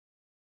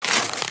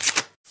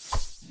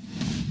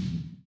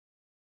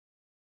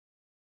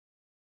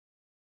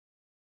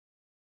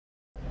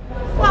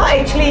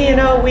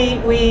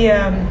actually,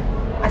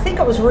 I think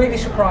I was really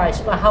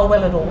surprised by how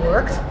well it all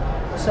worked.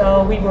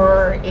 So we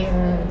were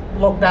in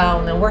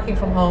lockdown and working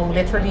from home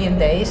literally in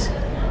days.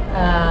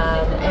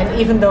 And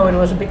even though it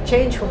was a big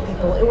change for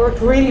people, it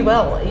worked really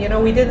well.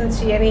 We didn't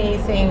see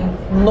anything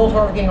not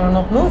working or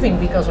not moving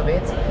because of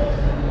it.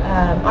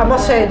 I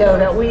must say though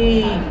that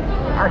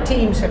our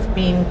teams have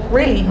been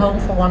really home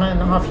for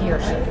 1.5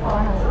 years.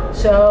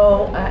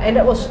 So, and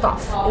that was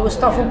tough. It was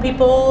tough on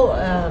people.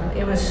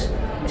 It was,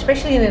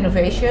 especially in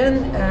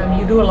innovation,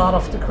 you do a lot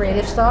of the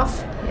creative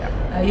stuff.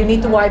 You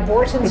need the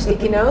whiteboards and the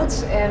sticky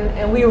notes,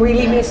 and we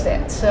really missed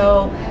that.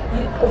 So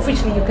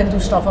obviously you can do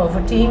stuff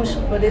over Teams,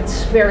 but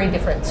it's very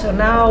different. So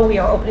now we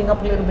are opening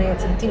up a little bit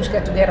and teams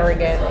get together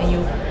again, and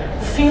you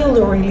feel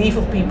the relief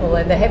of people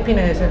and the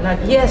happiness and like,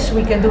 yes,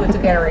 we can do it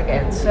together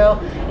again. So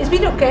it's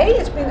been okay.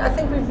 I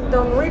think we've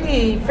done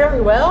really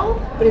very well,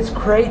 but it's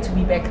great to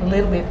be back a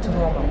little bit to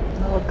normal.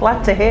 Well,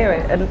 glad to hear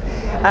it.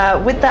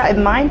 And with that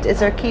in mind, is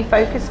there a key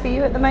focus for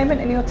you at the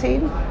moment in your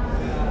team?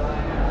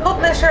 Not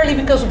necessarily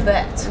because of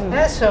that.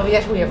 So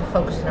yes, we have a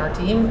focus in our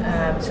team.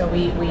 So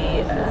we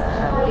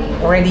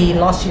already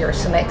last year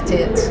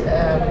selected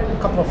a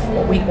couple of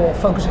what we call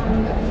focus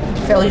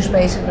value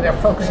spaces, but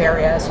they're focus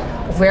areas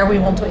of where we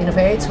want to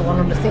innovate. So one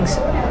of the things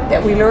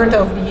that we learned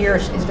over the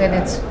years is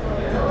that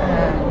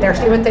there's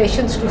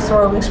limitations to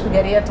throwing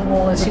spaghetti at the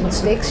wall and see what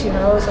sticks. So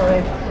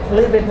a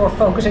little bit more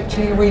focus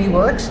actually really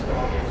works.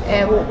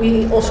 And what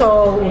we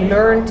also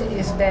learned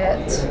is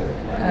that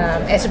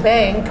as a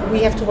bank, we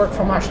have to work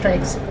from our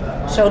strengths.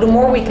 So the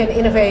more we can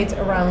innovate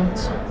around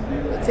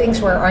things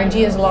where ING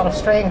has a lot of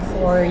strength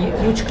or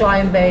a huge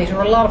client base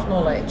or a lot of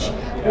knowledge,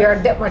 we are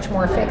that much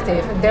more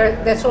effective. And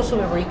that's also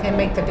where we can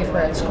make the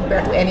difference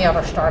compared to any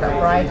other startup,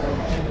 right?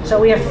 So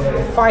we have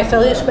 5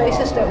 value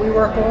spaces that we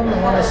work on.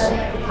 One is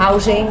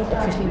housing.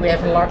 Obviously we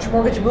have a large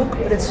mortgage book,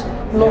 but it's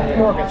not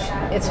mortgage,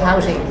 it's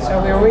housing. So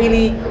we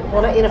really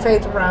want to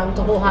innovate around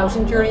the whole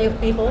housing journey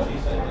of people.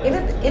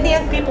 In the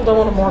end, people don't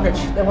want a mortgage,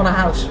 they want a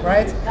house,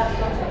 right?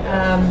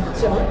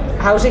 So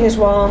housing is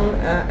one.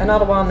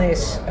 Another one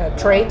is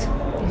trade.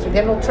 So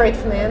they're not trade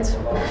finance,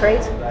 but trade.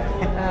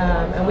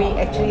 And we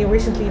actually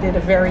recently did a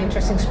very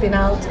interesting spin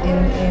out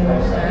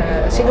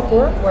in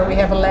Singapore, where we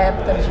have a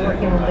lab that is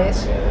working on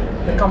this.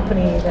 The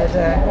company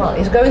that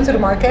is going to the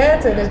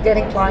market and is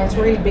getting clients,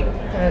 really big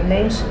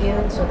names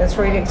in, so that's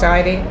really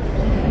exciting.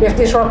 We have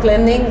disrupt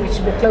lending, which is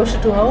a bit closer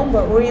to home,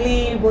 but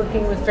really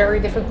working with very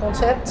different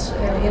concepts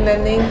in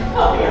lending.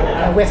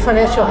 We have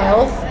financial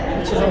health,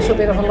 which is also a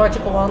bit of a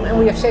logical one, and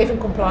we have safe and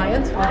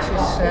compliant, which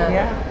is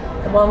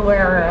the one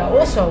where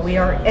also we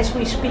are, as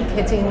we speak,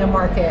 hitting the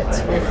market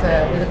with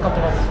a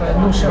couple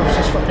of new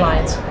services for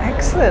clients.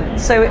 Excellent.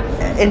 So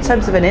in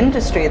terms of an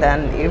industry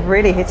then, you're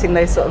really hitting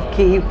those sort of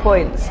key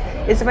points.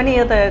 Is there any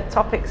other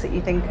topics that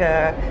you think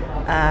are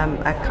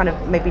kind of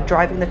maybe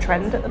driving the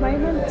trend at the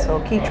moment,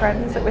 or key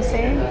trends that we're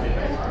seeing?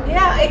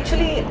 Yeah,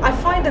 actually, I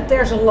find that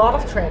there's a lot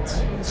of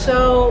trends.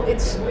 So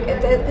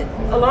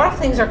a lot of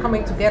things are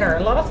coming together.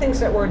 A lot of things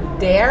that were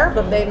there,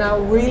 but they now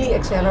really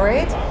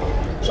accelerate.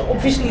 So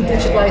obviously,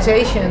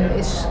 digitalization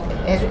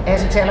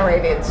has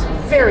accelerated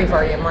very,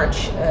 very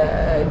much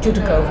due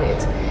to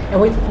COVID. And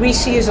what we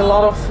see is a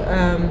lot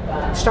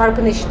of startup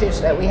initiatives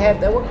that we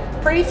had that were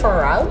pretty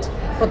far out,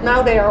 but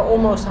now they are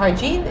almost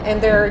hygiene and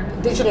they're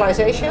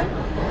digitalization.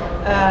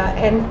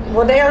 And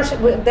what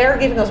they're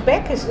giving us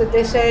back is that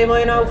they say,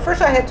 well,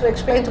 first I had to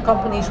explain to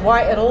companies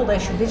why at all they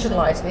should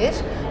digitalize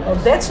this. Well,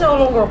 that's no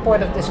longer a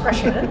point of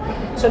discussion.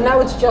 So now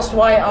it's just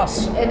why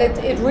us. And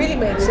it really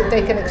makes that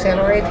they can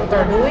accelerate what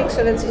they're doing.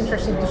 So that's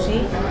interesting to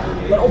see.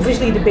 But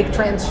obviously the big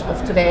trends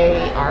of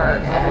today are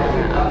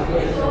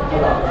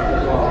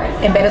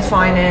embedded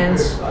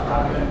finance.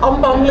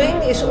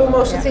 Unbundling is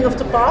almost a thing of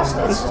the past.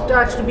 It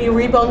starts to be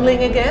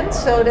rebundling again.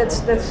 So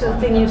that's a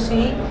thing you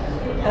see.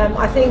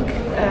 I think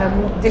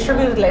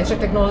distributed ledger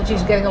technology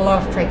is getting a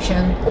lot of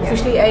traction.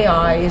 Obviously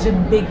AI is a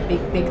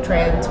big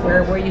trend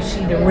where you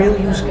see the real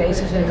use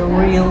cases and the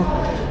real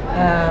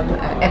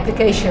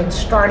applications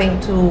starting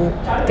to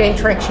gain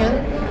traction.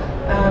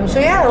 So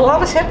yeah, a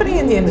lot is happening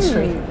in the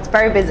industry. It's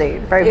very busy,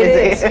 very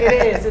busy.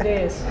 It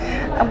is.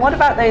 And what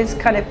about those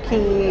kind of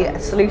key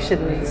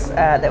solutions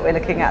that we're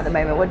looking at the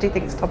moment? What do you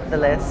think is top of the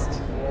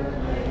list?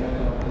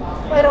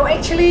 Well,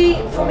 actually,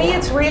 for me,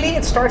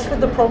 it starts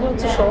with the problem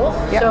to solve.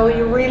 Yep. So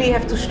you really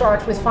have to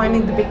start with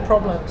finding the big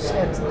problems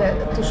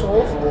to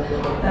solve,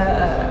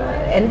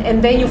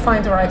 and then you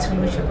find the right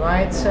solution,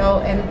 right?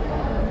 So, and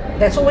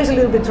that's always a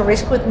little bit the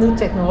risk with new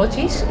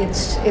technologies.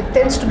 It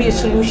tends to be a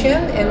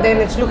solution, and then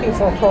it's looking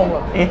for a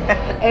problem.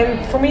 Yeah.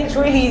 And for me, it's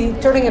really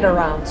turning it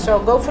around. So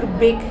go for the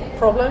big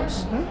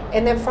problems,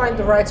 and then find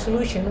the right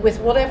solution with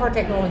whatever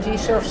technology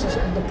serves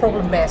the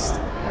problem best.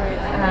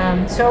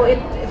 So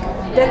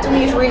that to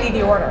me is really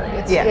the order.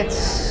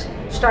 It's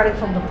starting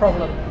from the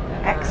problem.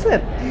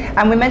 Excellent.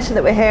 And we mentioned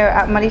that we're here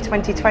at Money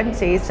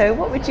 2020. So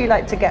what would you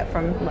like to get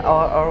from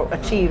or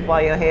achieve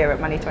while you're here at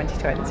Money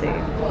 2020?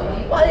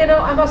 Well, you know,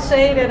 I must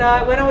say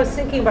that when I was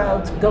thinking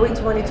about going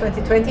to Money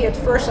 2020, at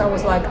first I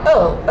was like,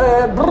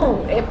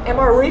 am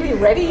I really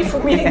ready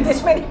for meeting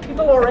this many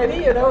people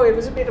already? You know, it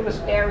was a bit of a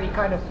scary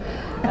kind of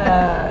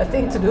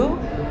thing to do.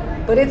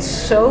 But it's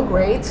so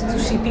great to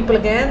see people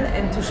again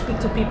and to speak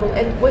to people.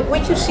 And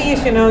what you see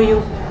is, you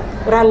know,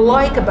 what I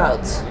like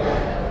about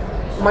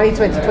Money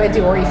 2020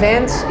 or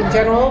events in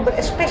general, but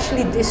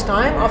especially this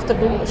time after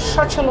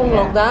such a long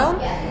lockdown,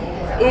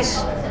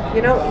 is,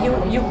 you know,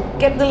 you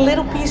get the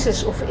little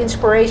pieces of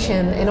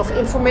inspiration and of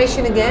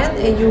information again,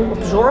 and you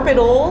absorb it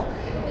all,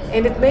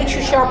 and it makes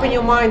you sharpen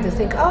your mind to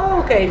think,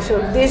 oh, okay, so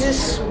this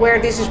is where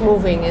this is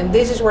moving, and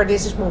this is where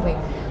this is moving.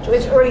 So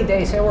it's early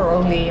days, we're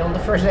only on the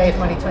first day of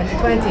Money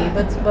 2020,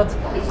 but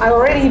I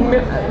already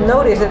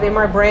noticed that in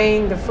my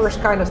brain the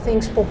first kind of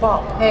things pop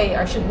up. Hey,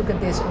 I should look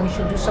at this and we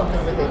should do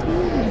something with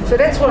it. So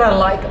that's what I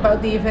like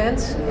about the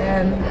events,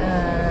 and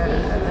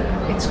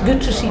it's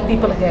good to see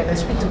people again and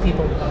speak to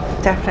people.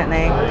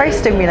 Definitely. Very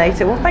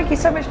stimulating. Well, thank you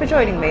so much for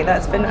joining me.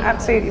 That's been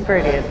absolutely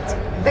brilliant.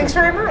 Thanks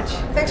very much.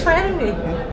 Thanks for having me.